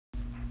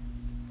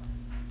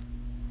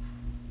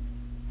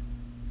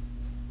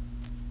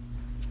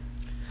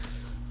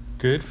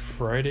Good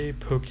Friday,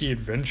 Poke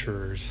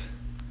Adventurers.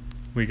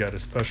 We got a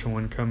special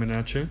one coming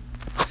at you.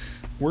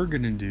 We're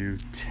going to do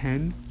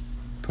 10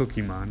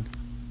 Pokemon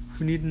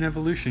who need an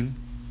evolution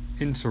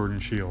in Sword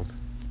and Shield.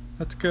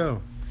 Let's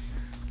go.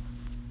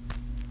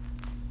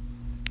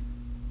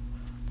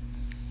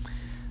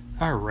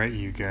 Alright,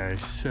 you guys.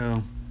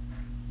 So,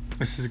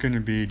 this is going to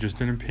be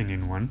just an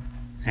opinion one.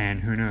 And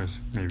who knows,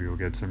 maybe we'll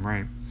get some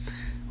right.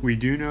 We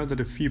do know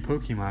that a few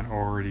Pokemon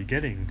are already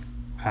getting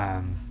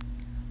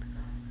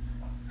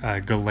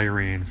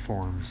Galarian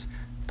forms.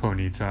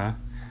 Ponyta,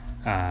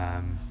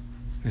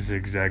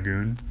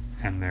 Zigzagoon,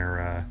 and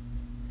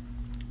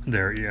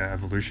their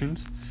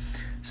evolutions.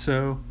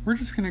 So we're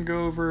just going to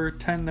go over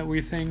 10 that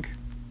we think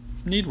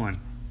need one.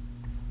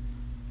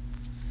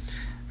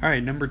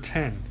 Alright, number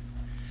 10.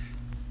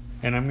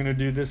 And I'm going to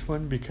do this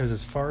one because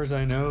as far as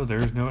I know,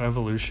 there's no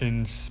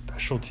evolution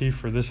specialty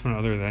for this one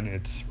other than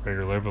its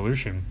regular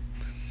evolution.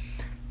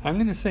 I'm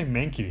going to say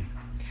Mankey.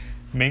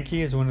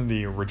 Mankey is one of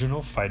the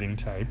original fighting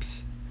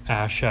types.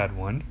 Ash had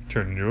one,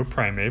 turned into a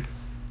Primeape,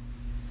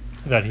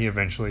 that he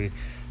eventually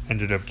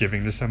ended up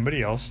giving to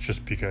somebody else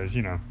just because,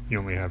 you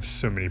only have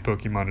so many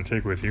Pokemon to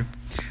take with you.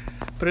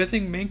 But I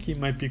think Mankey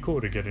might be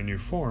cool to get a new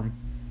form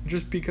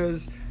just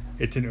because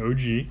it's an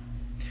OG,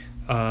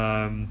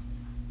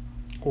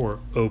 or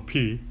OP,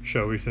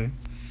 shall we say.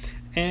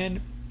 And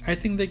I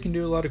think they can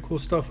do a lot of cool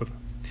stuff with him.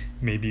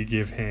 Maybe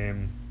give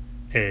him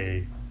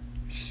a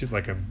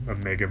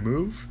mega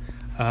move,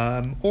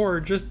 or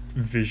just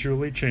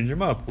visually change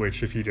him up,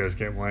 which if he does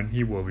get one,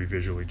 he will be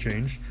visually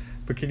changed.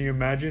 But can you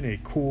imagine a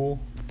cool,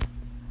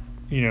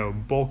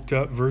 bulked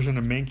up version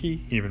of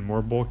Mankey, even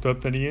more bulked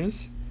up than he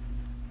is?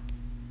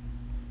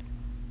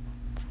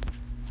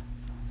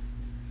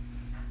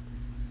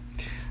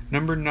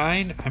 Number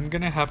 9, I'm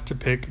going to have to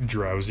pick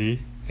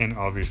Drowzee, and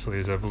obviously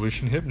his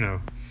evolution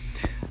Hypno.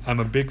 I'm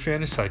a big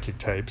fan of Psychic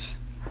types,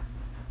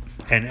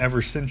 and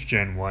ever since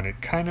Gen 1,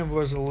 it kind of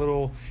was a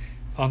little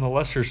on the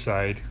lesser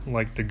side,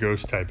 like the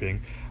Ghost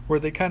typing, where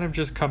they kind of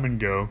just come and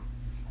go.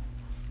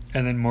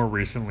 And then more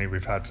recently,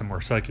 we've had some more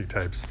Psychic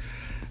types.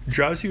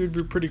 Drowzee would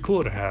be pretty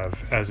cool to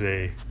have as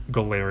a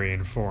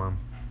Galarian form.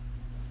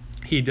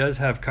 He does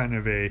have kind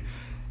of a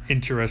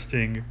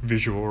interesting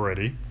visual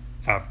already,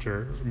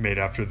 made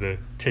after the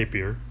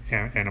tapir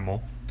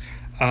animal.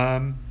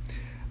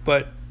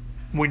 But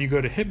when you go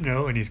to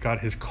Hypno and he's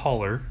got his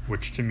collar,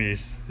 which to me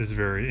is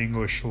very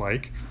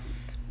English-like,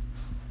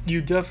 you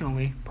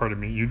definitely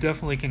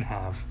can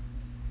have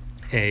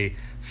a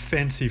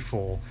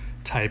fanciful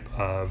type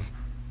of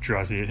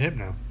Drowzee and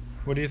Hypno.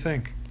 What do you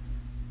think?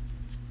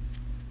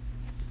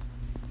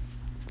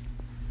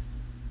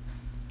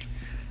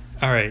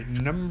 Alright,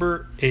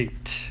 number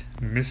 8,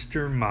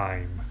 Mr.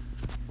 Mime.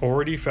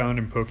 Already found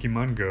in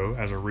Pokemon Go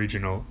as a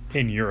regional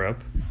in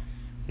Europe.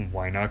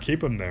 Why not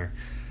keep him there?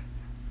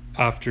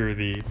 After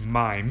the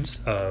mimes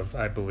of,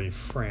 I believe,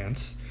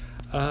 France,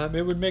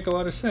 it would make a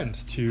lot of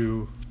sense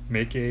to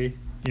make a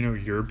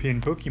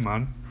European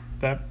Pokemon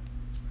that's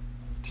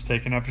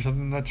taken after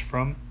something that's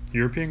from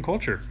European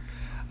culture.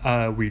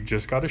 We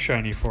just got a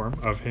shiny form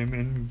of him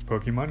in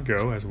Pokemon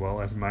Go as well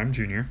as Mime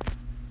Jr.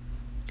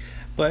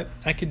 But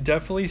I could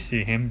definitely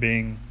see him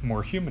being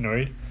more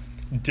humanoid.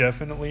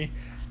 Definitely,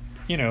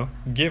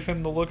 give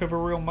him the look of a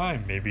real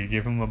mime. Maybe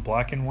give him a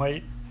black and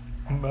white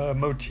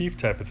motif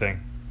type of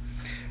thing.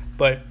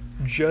 But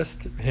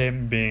just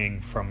him being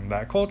from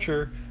that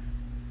culture,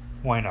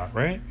 why not,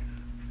 right?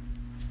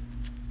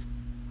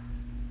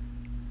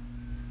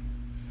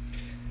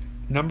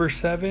 Number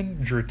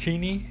 7,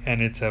 Dratini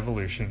and its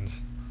evolutions.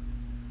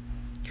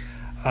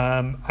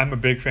 I'm a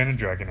big fan of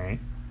Dragonite,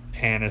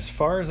 and as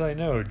far as I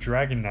know,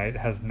 Dragonite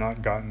has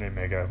not gotten a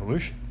Mega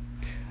Evolution.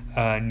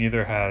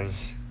 Neither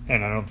has,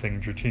 and I don't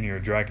think Dratini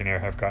or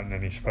Dragonair have gotten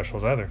any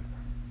specials either.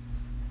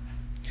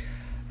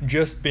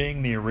 Just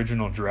being the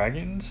original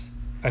dragons,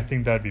 I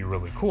think that'd be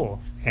really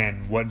cool.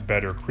 And what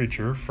better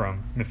creature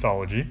from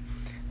mythology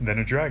than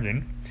a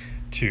dragon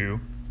to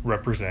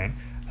represent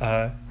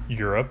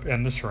Europe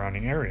and the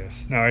surrounding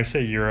areas. Now, I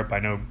say Europe, I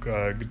know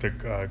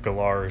the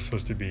Galar is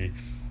supposed to be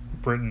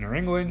Britain or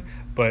England,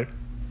 but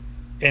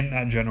in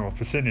that general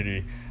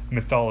vicinity,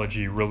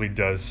 mythology really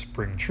does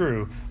spring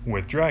true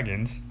with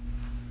dragons.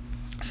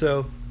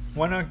 So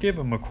why not give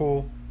them a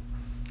cool,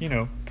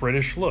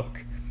 British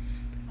look?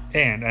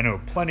 And I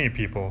know plenty of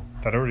people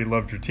that already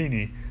love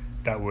Dratini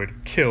that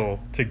would kill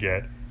to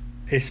get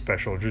a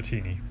special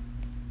Dratini.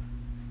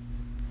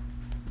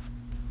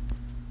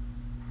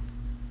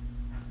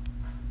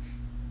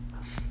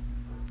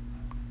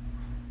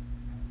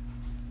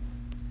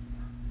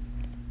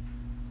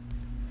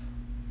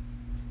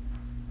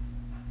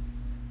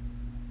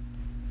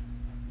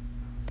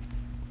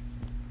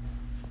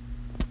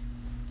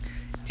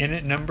 In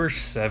at number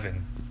 6,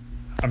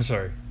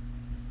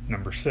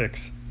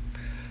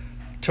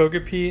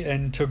 Togepi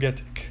and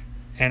Togetic,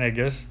 and I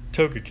guess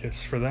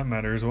Togekiss for that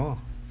matter as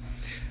well.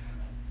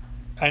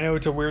 I know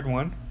it's a weird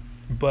one,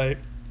 but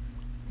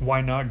why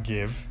not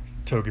give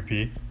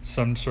Togepi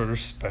some sort of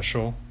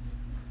special,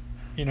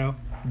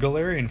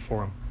 Galarian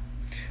form?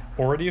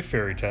 already a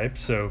fairy type,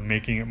 so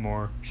making it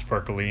more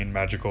sparkly and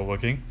magical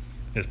looking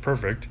is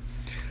perfect.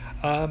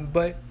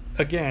 But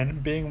again,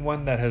 being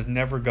one that has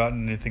never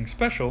gotten anything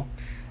special,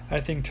 I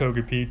think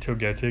Togepi,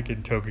 Togetic,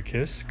 and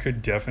Togekiss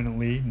could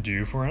definitely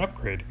do for an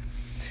upgrade.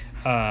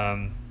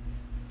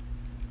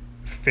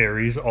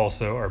 Fairies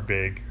also are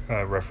big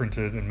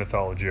references in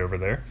mythology over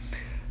there.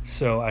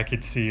 So I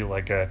could see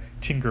like a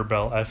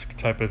Tinkerbell-esque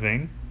type of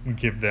thing,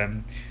 give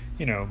them,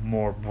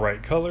 more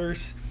bright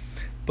colors.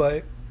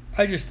 But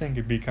I just think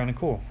it'd be kind of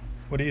cool.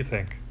 What do you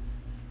think?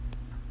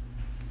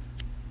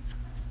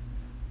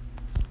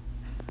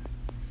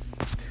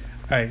 All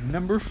right,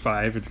 number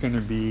 5, it's going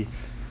to be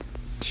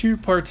two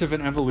parts of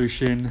an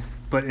evolution,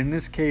 but in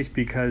this case,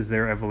 because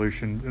their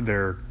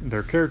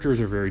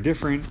characters are very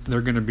different,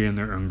 they're going to be in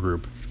their own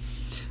group.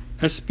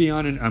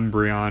 Espeon and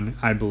Umbreon,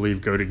 I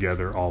believe, go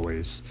together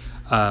always.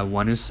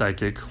 One is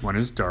psychic, one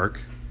is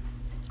dark,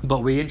 but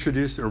we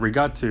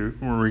got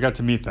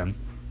to meet them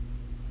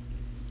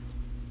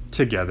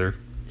together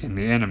in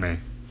the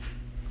anime.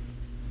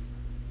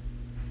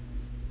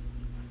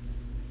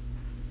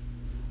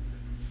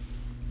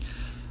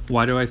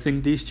 Why do I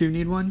think these two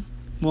need one?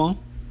 Well,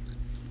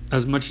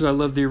 as much as I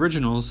love the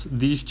originals,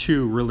 these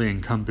two really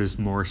encompass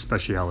more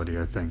speciality,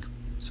 I think.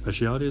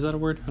 Speciality, is that a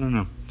word? I don't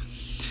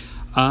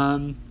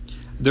know.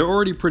 They're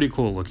already pretty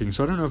cool looking,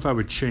 so I don't know if I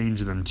would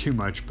change them too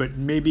much, but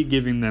maybe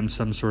giving them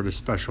some sort of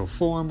special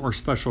form or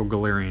special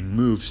Galarian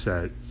move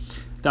set,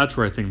 that's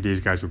where I think these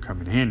guys would come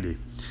in handy.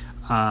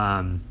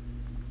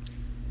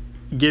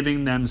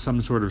 Giving them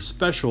some sort of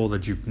special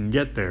that you can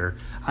get there,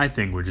 I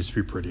think would just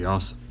be pretty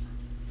awesome.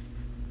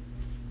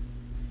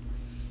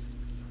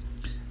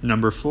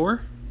 Number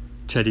 4,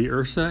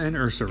 Teddiursa and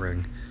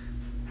Ursaring.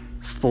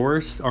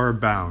 Forests are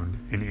abound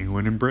in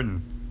England and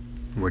Britain.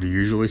 What do you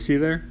usually see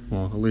there?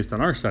 Well, at least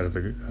on our side of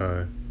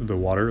the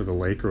water or the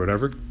lake or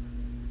whatever.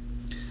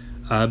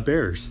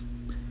 Bears.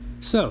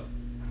 So,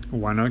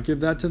 why not give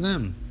that to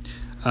them?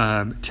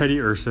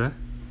 Teddiursa,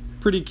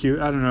 pretty cute.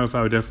 I don't know if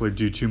I would definitely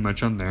do too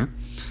much on there.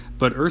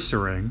 But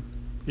Ursaring,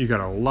 you got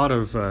a lot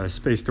of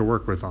space to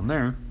work with on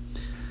there.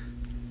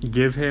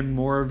 Give him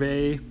more of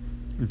a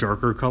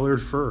darker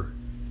colored fur.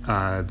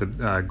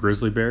 The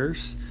grizzly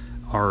bears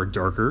are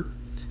darker.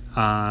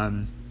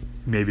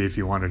 Maybe if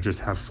you want to just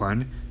have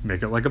fun,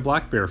 make it like a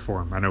black bear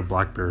for him. I know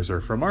black bears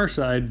are from our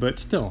side, but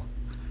still,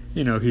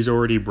 he's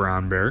already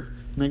brown bear.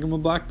 Make him a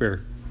black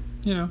bear.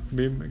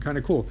 Be kind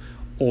of cool.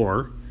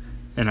 Or,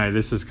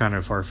 this is kind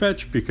of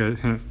far-fetched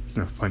because, no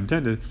pun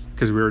intended,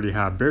 because we already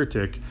have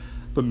Beartic,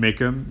 but make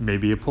him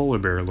maybe a polar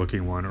bear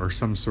looking one or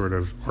some sort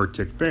of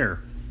Arctic bear.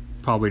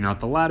 Probably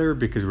not the latter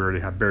because we already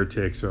have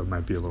Beartic, so it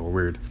might be a little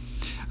weird.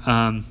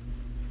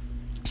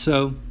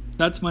 So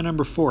that's my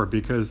number 4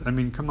 because,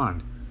 come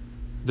on.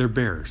 They're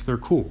bears. They're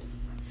cool.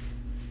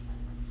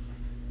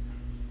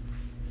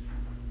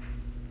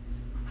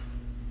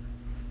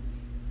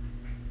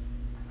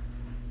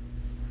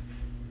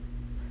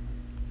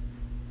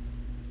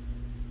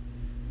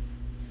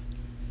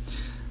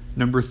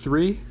 Number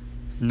 3,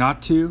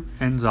 Natu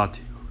and Xatu.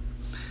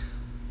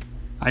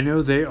 I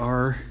know they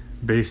are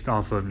based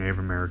off of Native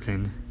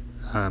American,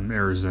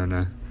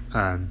 Arizona,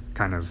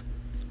 kind of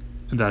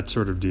that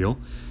sort of deal.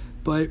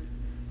 But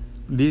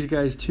these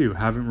guys too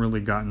haven't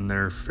really gotten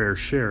their fair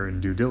share in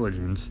due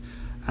diligence,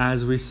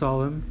 as we saw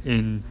them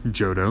in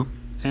Johto,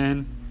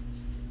 and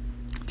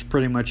that's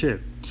pretty much it.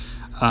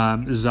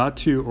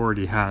 Xatu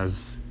already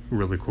has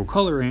really cool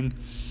coloring,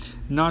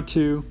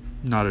 Natu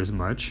not as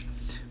much,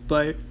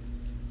 but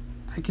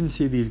I can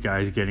see these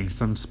guys getting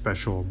some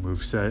special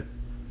moveset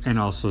and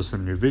also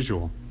some new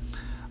visual.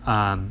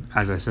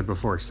 As I said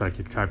before,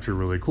 psychic types are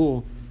really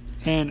cool,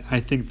 and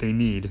I think they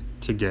need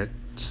to get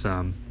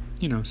some,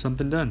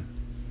 something done.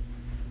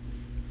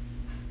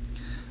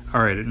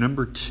 All right, at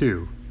number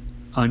 2,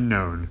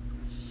 Unknown.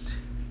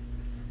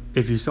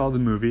 If you saw the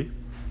movie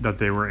that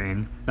they were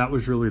in, that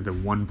was really the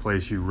one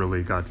place you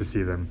really got to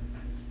see them.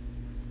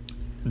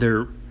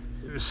 They're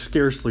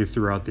scarcely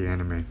throughout the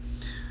anime.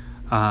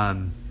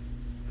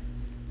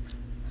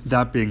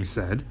 That being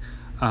said,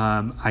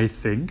 I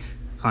think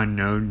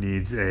Unknown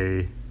needs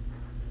a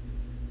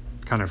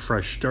kind of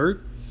fresh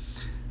start.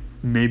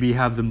 Maybe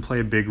have them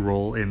play a big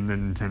role in the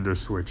Nintendo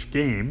Switch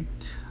game,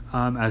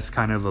 as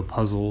kind of a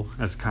puzzle,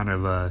 as kind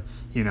of a,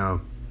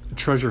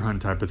 treasure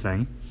hunt type of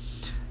thing.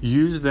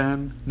 Use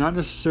them, not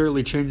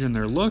necessarily changing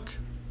their look,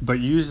 but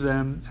use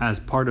them as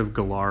part of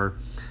Galar,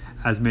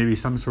 as maybe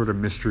some sort of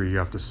mystery you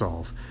have to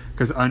solve.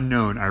 Because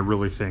Unknown, I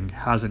really think,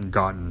 hasn't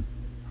gotten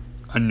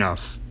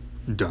enough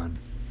done.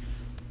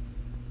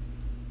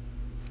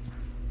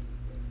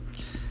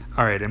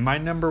 All right, and my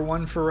number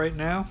 1 for right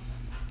now,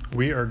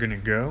 we are going to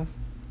go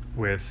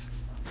with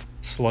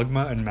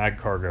Slugma and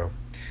Magcargo.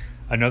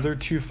 Another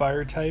 2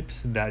 fire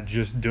types that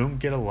just don't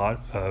get a lot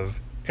of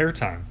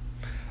airtime.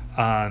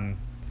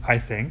 I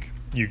think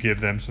you give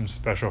them some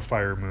special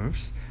fire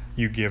moves,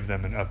 you give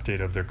them an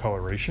update of their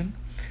coloration,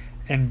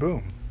 and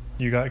boom,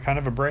 you got kind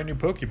of a brand new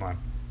Pokemon.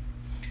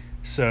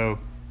 So,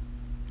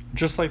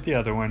 just like the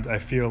other ones, I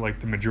feel like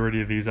the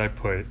majority of these I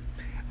put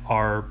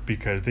are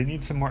because they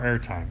need some more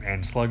airtime.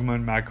 And Slugma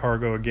and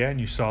Magcargo, again,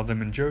 you saw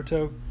them in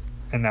Johto,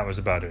 and that was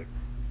about it.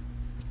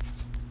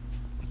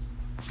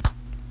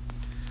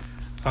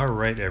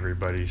 Alright,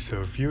 everybody,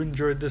 so if you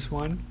enjoyed this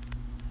one,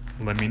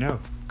 let me know.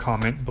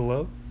 Comment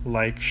below,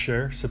 like,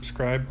 share,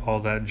 subscribe, all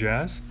that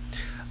jazz.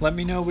 Let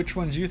me know which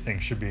ones you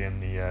think should be in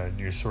the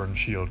new Sword and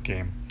Shield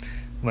game.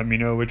 Let me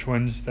know which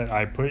ones that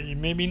I put,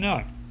 maybe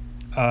not.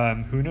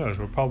 Who knows?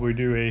 We'll probably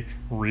do a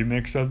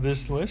remix of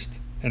this list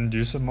and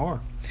do some more.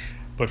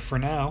 But for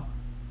now,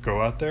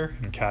 go out there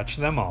and catch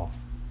them all.